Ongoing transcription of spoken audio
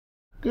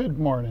Good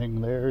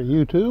morning there,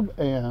 YouTube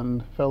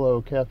and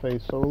fellow Cafe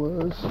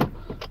Solas.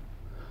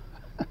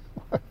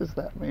 What does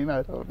that mean?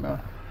 I don't know.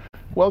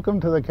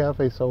 Welcome to the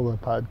Cafe Sola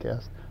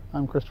Podcast.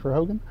 I'm Christopher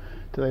Hogan.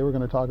 Today we're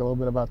going to talk a little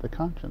bit about the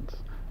conscience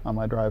on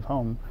my drive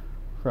home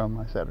from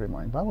my Saturday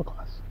morning Bible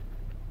class.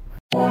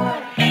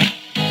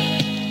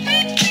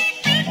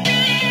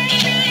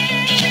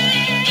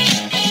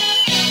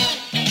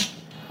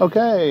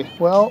 Okay,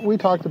 well, we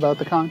talked about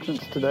the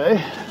conscience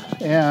today,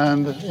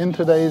 and in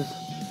today's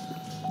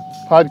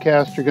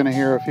podcast, you're going to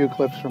hear a few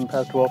clips from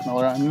Pastor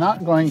Wolfmueller. I'm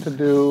not going to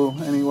do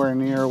anywhere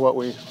near what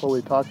we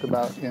fully talked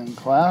about in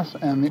class,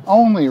 and the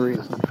only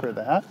reason for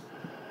that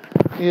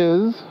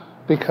is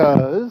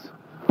because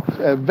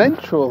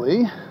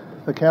eventually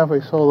the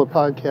Cafe Sola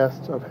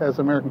Podcast of Has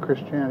American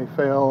Christianity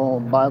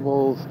Failed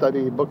Bible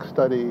Study, Book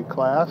Study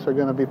class are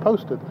going to be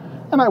posted,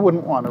 and I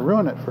wouldn't want to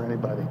ruin it for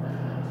anybody.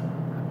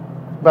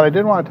 But I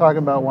did want to talk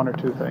about one or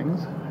two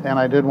things, and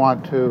I did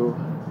want to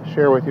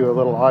share with you a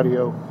little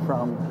audio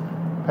from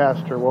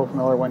Pastor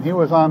Wolfmueller when he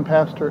was on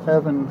Pastor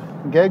Evan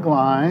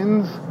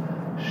Goeglein's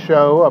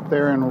show up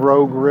there in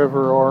Rogue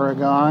River,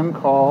 Oregon,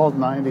 called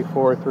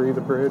 94.3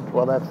 The Bridge.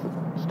 Well, that's the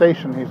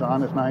station he's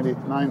on, is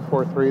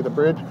 99.43 The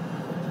Bridge,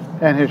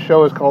 and his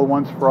show is called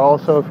Once for All.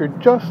 So if you're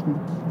just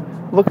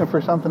looking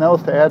for something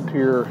else to add to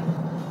your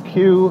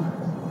queue,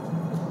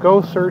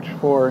 go search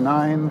for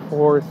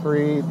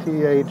 943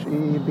 THEBRIDGE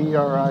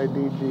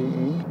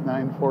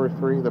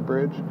 943 The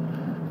Bridge,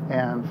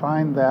 and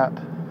find that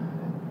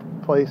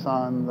place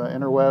on the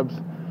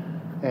interwebs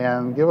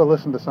and give a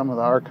listen to some of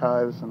the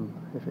archives. And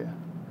if you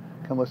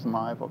can listen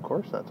live, of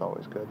course, that's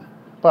always good.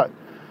 But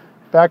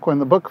back when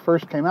the book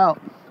first came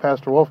out,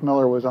 Pastor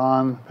Wolfmueller was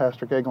on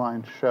Pastor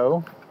Goeglein's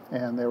show,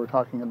 and they were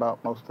talking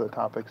about most of the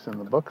topics in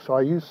the book. So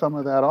I used some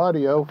of that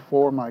audio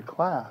for my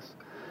class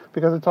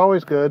because it's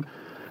always good,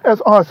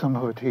 as awesome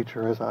of a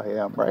teacher as I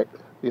am, right?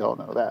 You all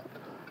know that.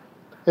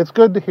 It's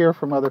good to hear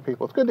from other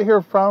people. It's good to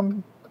hear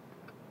from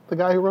the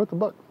guy who wrote the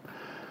book.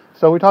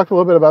 So we talked a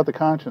little bit about the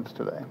conscience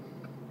today.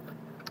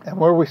 And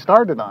where we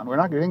started on, we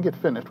didn't get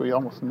finished. We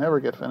almost never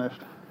get finished.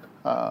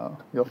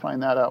 You'll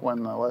find that out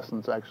when the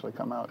lessons actually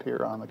come out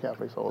here on the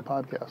Cafe Sola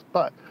Podcast.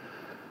 But,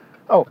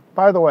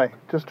 by the way,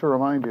 just to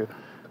remind you,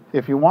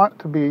 if you want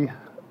to be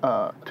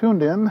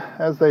tuned in,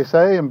 as they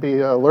say, and be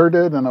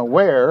alerted and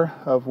aware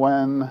of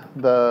when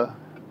the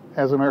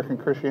Has American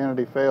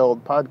Christianity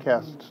Failed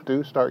podcasts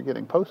do start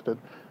getting posted,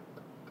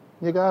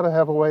 you got to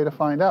have a way to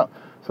find out.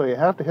 So you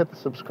have to hit the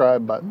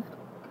subscribe button.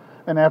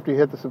 And after you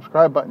hit the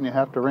subscribe button, you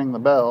have to ring the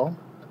bell.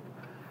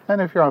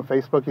 And if you're on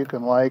Facebook, you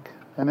can like.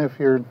 And if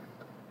you're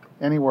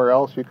anywhere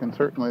else, you can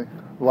certainly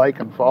like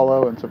and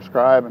follow and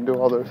subscribe and do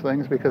all those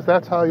things, because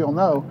that's how you'll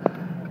know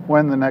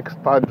when the next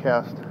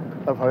podcast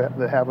of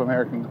the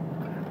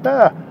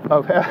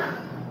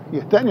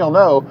then you'll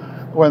know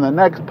when the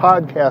next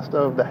podcast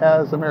of the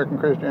Has American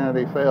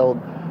Christianity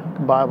Failed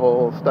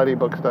Bible Study,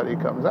 Book Study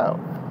comes out.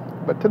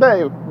 But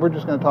today, we're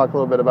just going to talk a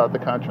little bit about the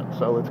conscience,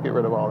 so let's get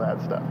rid of all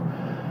that stuff.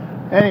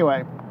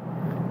 Anyway,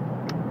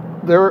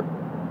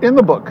 in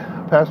the book,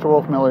 Pastor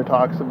Wolfmueller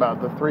talks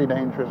about the three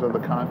dangers of the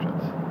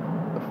conscience.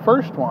 The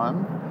first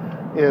one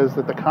is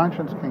that the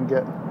conscience can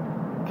get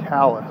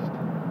calloused.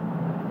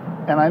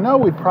 And I know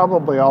we'd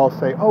probably all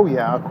say, oh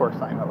yeah, of course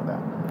I know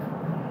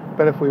that.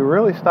 But if we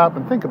really stop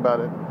and think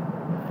about it,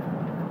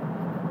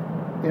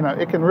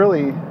 it can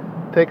really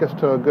take us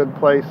to a good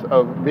place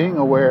of being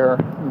aware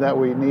that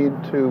we need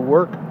to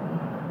work,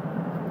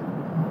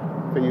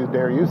 if you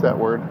dare use that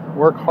word,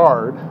 work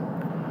hard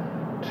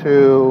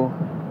to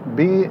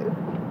be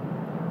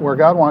where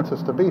God wants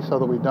us to be so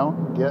that we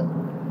don't get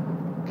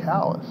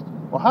calloused.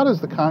 Well, how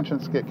does the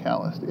conscience get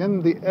calloused?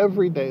 In the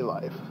everyday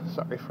life,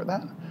 sorry for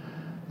that.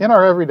 In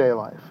our everyday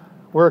life,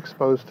 we're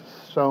exposed to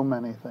so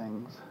many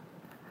things.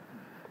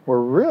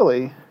 We're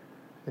really,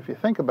 if you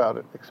think about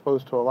it,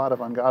 exposed to a lot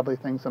of ungodly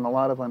things and a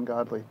lot of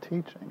ungodly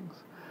teachings,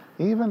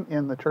 even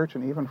in the church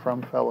and even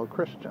from fellow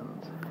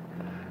Christians.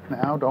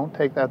 Now, don't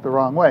take that the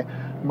wrong way.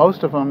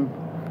 Most of them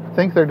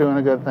think they're doing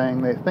a good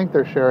thing. They think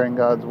they're sharing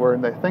God's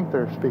word. They think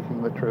they're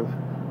speaking the truth.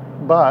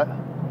 But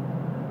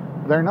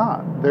they're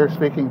not. They're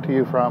speaking to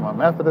you from a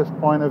Methodist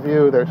point of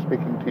view. They're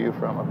speaking to you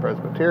from a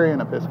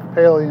Presbyterian,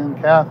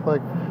 Episcopalian,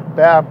 Catholic,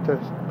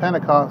 Baptist,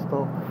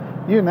 Pentecostal,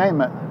 you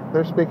name it.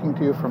 They're speaking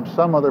to you from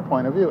some other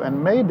point of view.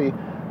 And maybe,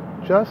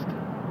 just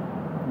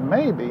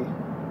maybe,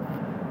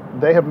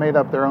 they have made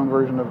up their own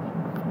version of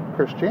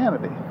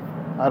Christianity.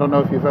 I don't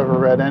know if you've ever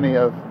read any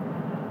of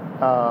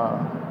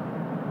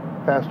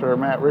Pastor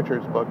Matt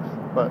Richards' books,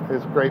 but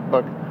his great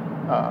book,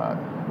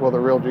 Will the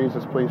Real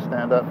Jesus Please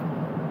Stand Up?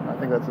 I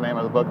think that's the name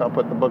of the book. I'll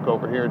put the book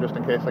over here just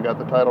in case I got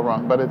the title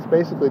wrong. But it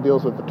basically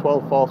deals with the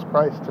 12 false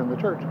Christs in the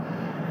church.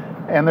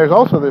 And there's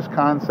also this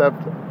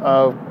concept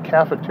of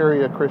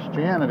cafeteria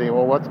Christianity.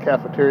 Well, what's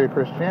cafeteria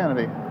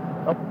Christianity?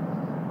 Oh,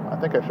 I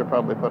think I should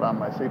probably put on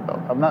my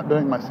seatbelt. I'm not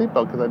doing my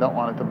seatbelt because I don't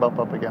want it to bump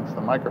up against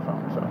the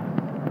microphone, so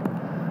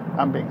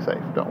I'm being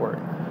safe, don't worry.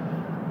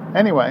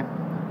 Anyway,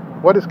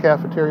 what is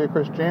cafeteria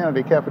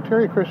Christianity?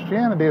 Cafeteria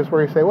Christianity is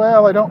where you say,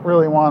 well, I don't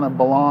really want to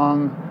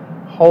belong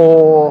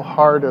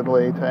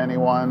wholeheartedly to any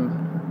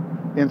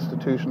one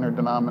institution or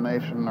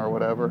denomination or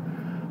whatever.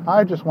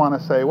 I just want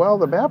to say, well,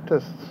 the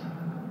Baptists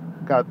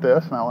got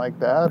this and I like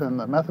that, and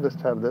the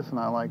Methodists have this and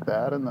I like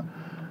that, and the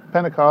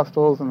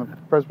Pentecostals and the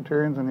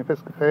Presbyterians and the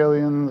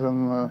Episcopalians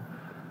and the,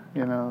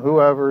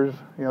 whoever's,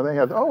 they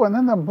have, and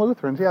then the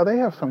Lutherans, they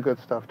have some good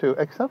stuff too,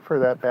 except for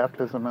that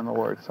baptism and the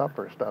Lord's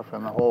Supper stuff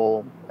and the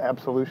whole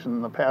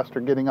absolution, the pastor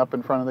getting up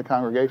in front of the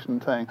congregation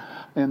and saying,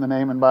 in the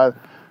name and by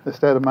the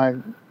stead of my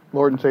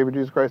Lord and Savior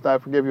Jesus Christ, I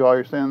forgive you all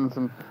your sins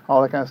and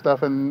all that kind of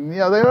stuff. And,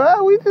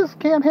 we just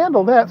can't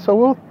handle that, so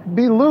we'll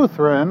be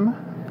Lutheran.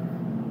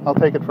 I'll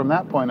take it from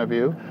that point of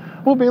view.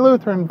 We'll be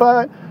Lutheran,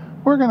 but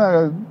we're going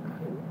to,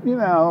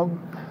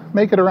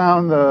 make it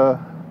around the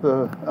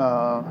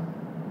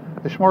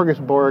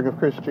smorgasbord of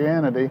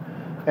Christianity,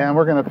 and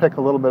we're going to pick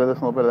a little bit of this,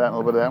 a little bit of that, and a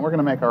little bit of that, and we're going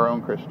to make our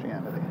own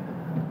Christianity.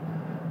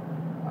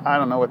 I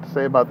don't know what to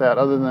say about that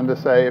other than to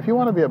say, if you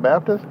want to be a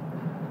Baptist,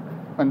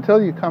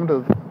 until you come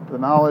to the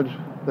knowledge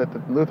that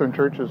the Lutheran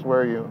Church is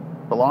where you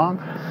belong,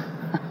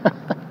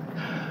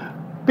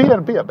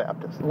 be a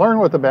Baptist. Learn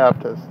what the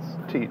Baptists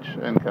teach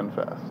and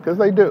confess, because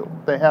they do.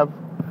 They have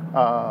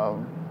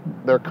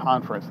their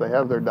conference, they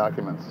have their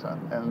documents,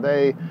 and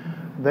they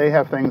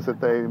have things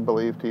that they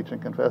believe, teach, and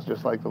confess,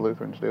 just like the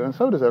Lutherans do, and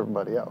so does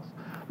everybody else.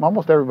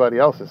 Almost everybody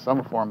else is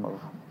some form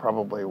of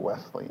probably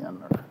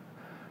Wesleyan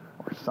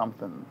or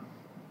something,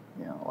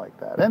 like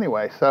that.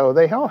 Anyway, so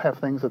they all have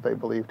things that they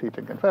believe, teach,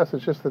 and confess.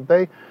 It's just that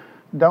they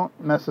don't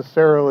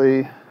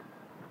necessarily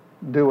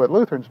do what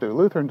Lutherans do.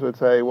 Lutherans would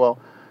say, well,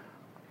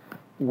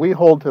 we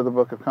hold to the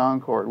Book of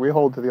Concord, we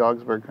hold to the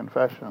Augsburg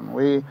Confession,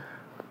 we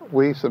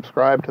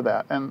subscribe to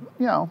that. And,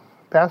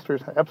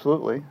 pastors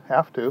absolutely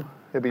have to.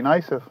 It'd be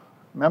nice if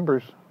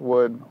members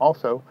would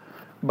also,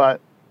 but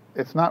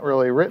it's not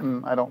really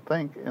written, I don't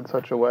think, in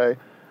such a way,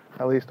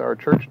 at least our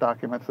church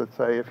documents that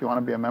say if you want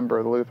to be a member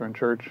of the Lutheran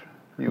Church,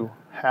 you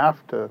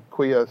have to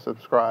quia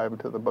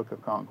subscribe to the Book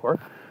of Concord.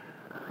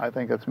 I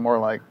think it's more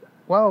like,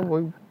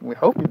 well, we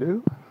hope you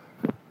do.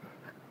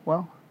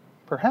 Well,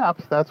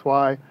 perhaps that's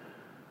why,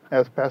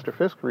 as Pastor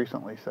Fisk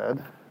recently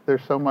said,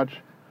 there's so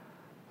much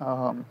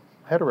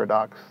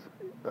heterodox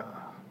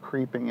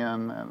creeping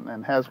in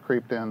and has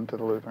creeped into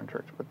the Lutheran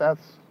Church. But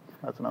that's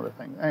another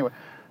thing. Anyway,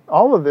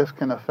 all of this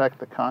can affect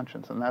the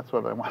conscience, and that's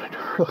what I wanted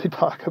to really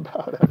talk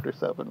about after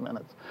 7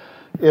 minutes,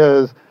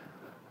 is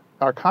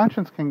our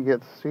conscience can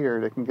get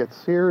seared. It can get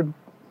seared.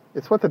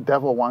 It's what the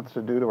devil wants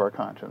to do to our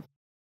conscience.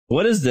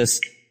 What is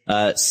this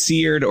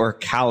seared or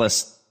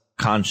calloused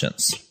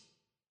conscience?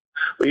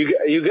 Well,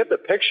 you get the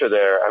picture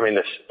there. I mean,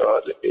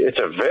 it's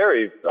a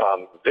very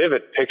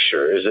vivid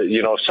picture. Is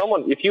it,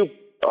 someone, if you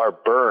are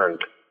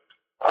burned,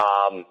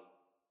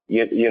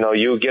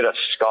 you get a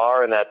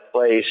scar in that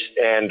place,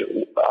 and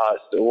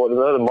one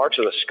of the marks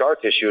of the scar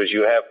tissue is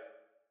you have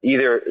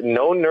either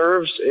no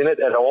nerves in it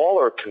at all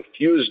or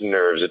confused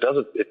nerves. It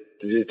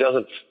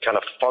doesn't kind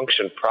of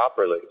function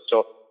properly.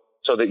 So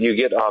that you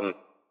get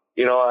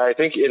I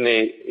think in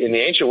the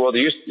ancient world,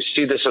 you used to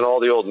see this in all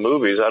the old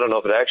movies. I don't know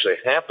if it actually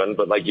happened,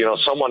 but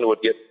someone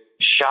would get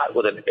shot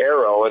with an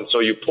arrow, and so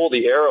you pull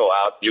the arrow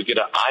out, you get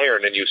an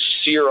iron, and you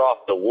sear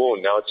off the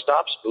wound. Now it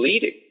stops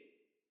bleeding,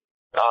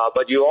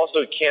 but you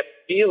also can't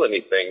feel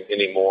anything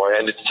anymore.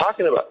 And it's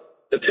talking about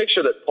the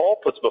picture that Paul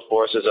puts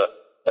before us as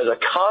a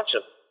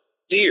conscience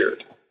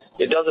seared.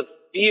 It doesn't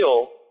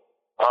feel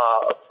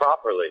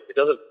properly. It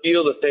doesn't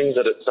feel the things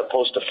that it's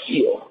supposed to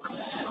feel.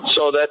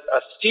 So that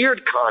a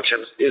seared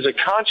conscience is a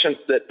conscience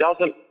that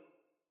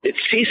it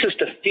ceases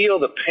to feel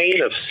the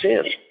pain of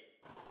sin.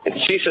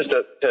 It ceases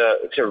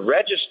to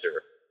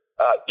register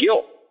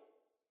guilt.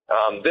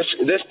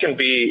 This can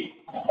be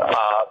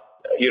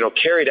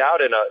carried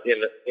out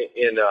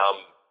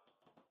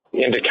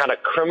into kind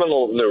of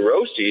criminal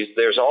neuroses.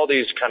 There's all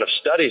these kind of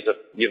studies of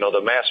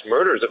the mass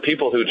murders of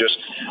people who just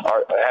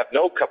have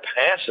no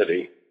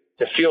capacity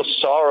to feel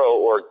sorrow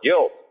or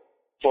guilt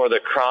for the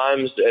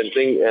crimes and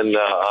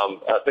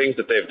things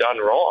that they've done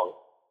wrong.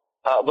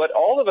 But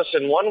all of us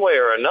in one way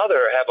or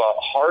another have a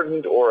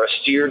hardened or a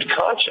seared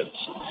conscience.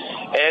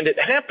 And it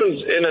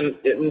happens in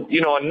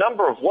a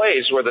number of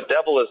ways where the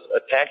devil is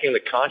attacking the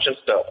conscience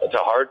to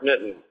harden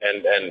it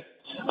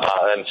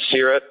and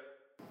sear it.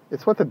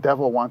 It's what the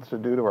devil wants to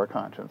do to our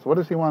conscience. What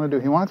does he want to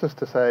do? He wants us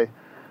to say,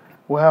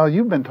 well,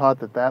 you've been taught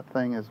that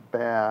thing is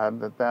bad,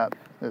 that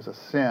is a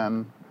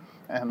sin,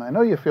 and I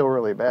know you feel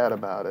really bad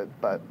about it,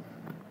 but,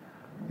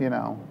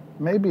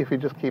 maybe if you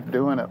just keep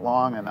doing it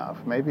long enough,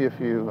 maybe if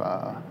you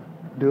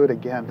do it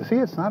again. See,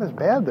 it's not as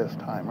bad this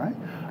time, right?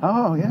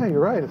 Oh, yeah, you're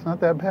right. It's not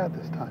that bad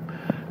this time.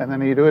 And then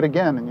you do it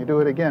again, and you do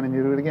it again, and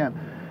you do it again.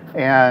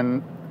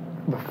 And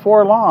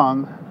before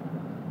long,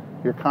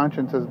 your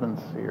conscience has been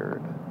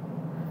seared.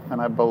 And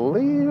I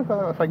believe,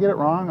 if I get it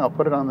wrong, I'll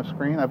put it on the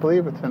screen. I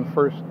believe it's in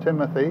 1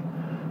 Timothy,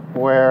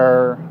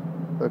 where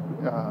the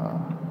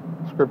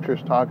scriptures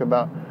talk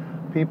about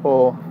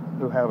people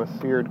who have a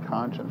seared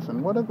conscience.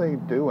 And what are they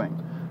doing?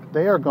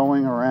 They are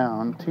going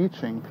around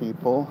teaching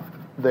people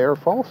their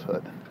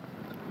falsehood.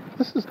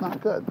 This is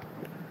not good.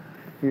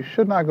 You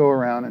should not go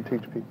around and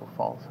teach people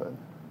falsehood.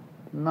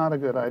 Not a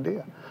good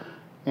idea.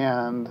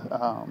 And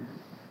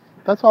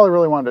that's all I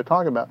really wanted to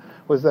talk about,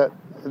 was that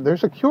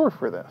there's a cure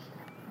for this.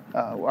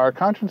 Our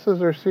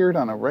consciences are seared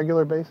on a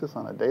regular basis,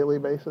 on a daily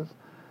basis,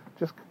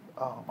 just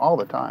all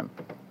the time.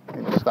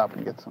 You need to stop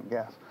and get some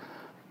gas.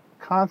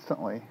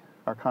 Constantly,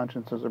 our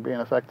consciences are being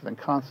affected, and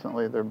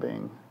constantly they're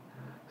being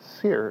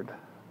seared.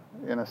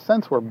 In a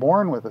sense, we're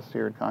born with a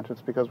seared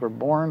conscience because we're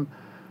born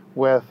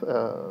with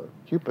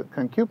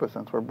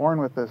concupiscence. We're born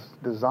with this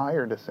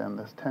desire to sin,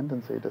 this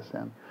tendency to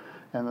sin.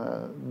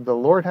 And the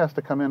Lord has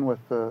to come in with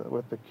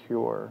the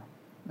cure.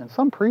 And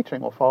some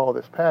preaching will follow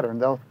this pattern.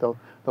 They'll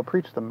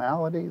preach the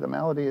malady. The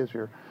malady is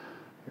you're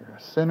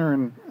a sinner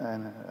and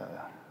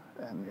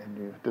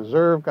you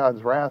deserve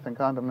God's wrath and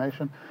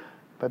condemnation.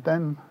 But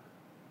then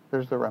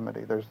there's the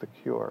remedy. There's the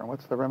cure. And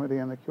what's the remedy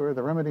and the cure?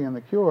 The remedy and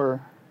the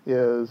cure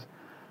is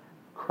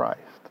Christ.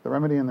 The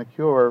remedy and the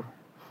cure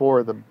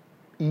for the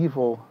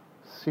evil,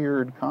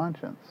 seared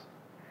conscience.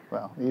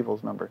 Well,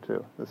 evil's number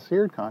 2. The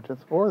seared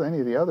conscience, or any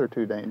of the other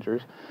 2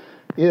 dangers,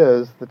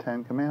 is the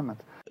 10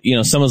 Commandments.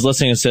 Someone's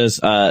listening and says,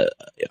 I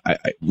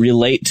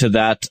relate to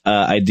that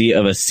idea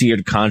of a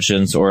seared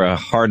conscience or a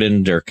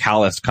hardened or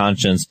calloused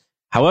conscience.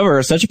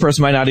 However, such a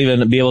person might not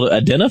even be able to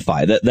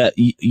identify that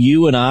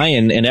you and I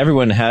and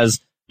everyone has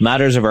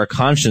matters of our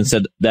conscience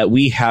that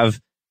we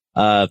have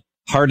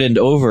hardened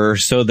over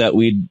so that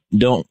we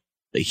don't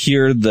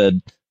hear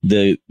the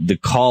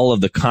call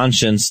of the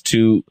conscience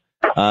to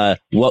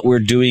what we're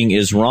doing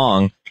is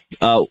wrong.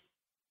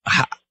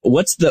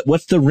 What's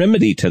the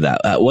remedy to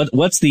that?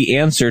 What's the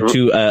answer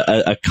to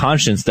a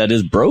conscience that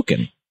is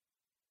broken?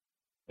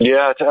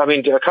 Yeah,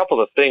 a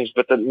couple of things,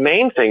 but the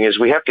main thing is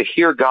we have to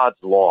hear God's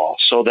law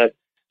so that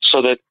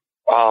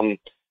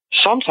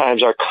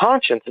sometimes our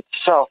conscience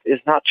itself is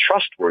not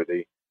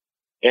trustworthy.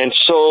 And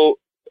so,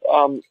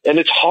 and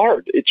it's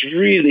hard. It's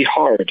really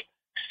hard.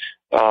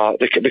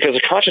 Because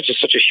the conscience is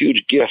such a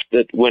huge gift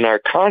that when our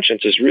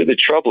conscience is really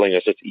troubling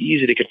us, it's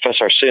easy to confess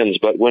our sins.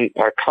 But when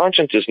our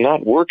conscience is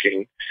not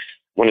working,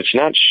 when it's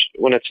not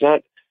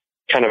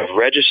kind of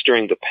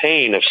registering the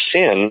pain of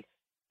sin,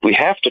 we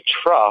have to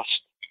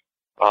trust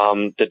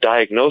the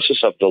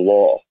diagnosis of the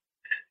law.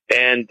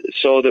 And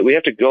so that we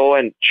have to go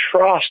and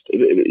trust,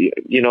 it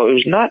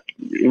was not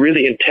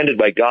really intended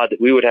by God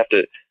that we would have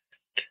to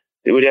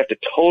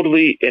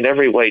totally, in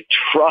every way,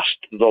 trust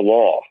the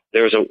law.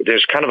 There's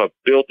kind of a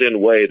built-in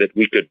way that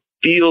we could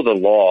feel the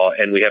law,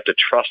 and we have to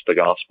trust the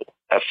gospel,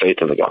 have faith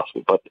in the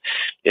gospel. But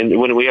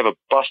when we have a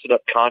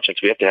busted-up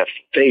conscience, we have to have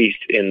faith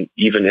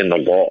even in the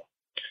law,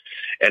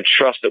 and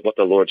trust that what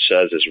the Lord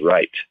says is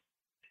right.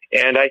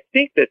 And I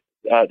think that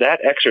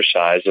that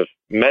exercise of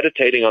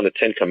meditating on the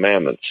 10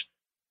 Commandments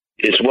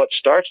is what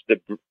starts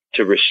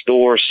to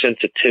restore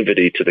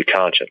sensitivity to the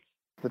conscience.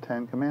 The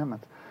 10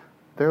 Commandments.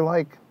 They're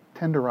like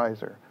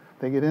tenderizer.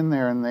 They get in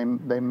there and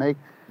they make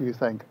you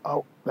think,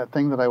 oh, that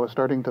thing that I was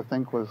starting to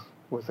think was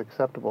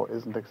acceptable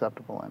isn't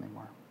acceptable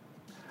anymore.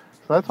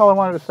 So that's all I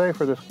wanted to say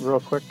for this real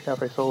quick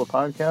Cafe Sola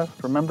podcast.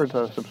 Remember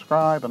to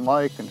subscribe and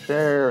like and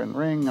share and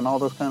ring and all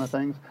those kind of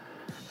things.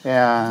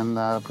 And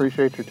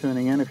appreciate your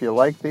tuning in. If you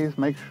like these,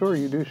 make sure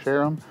you do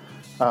share them.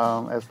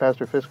 As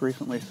Pastor Fisk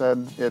recently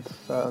said,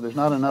 there's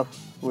not enough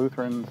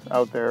Lutherans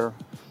out there,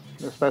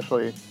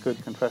 especially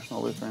good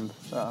confessional Lutherans,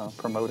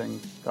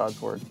 promoting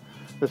God's Word.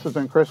 This has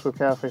been Chris with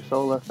Cafe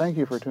Sola. Thank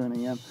you for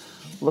tuning in.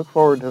 Look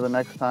forward to the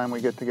next time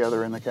we get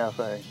together in the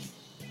cafe.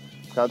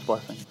 God's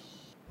blessings.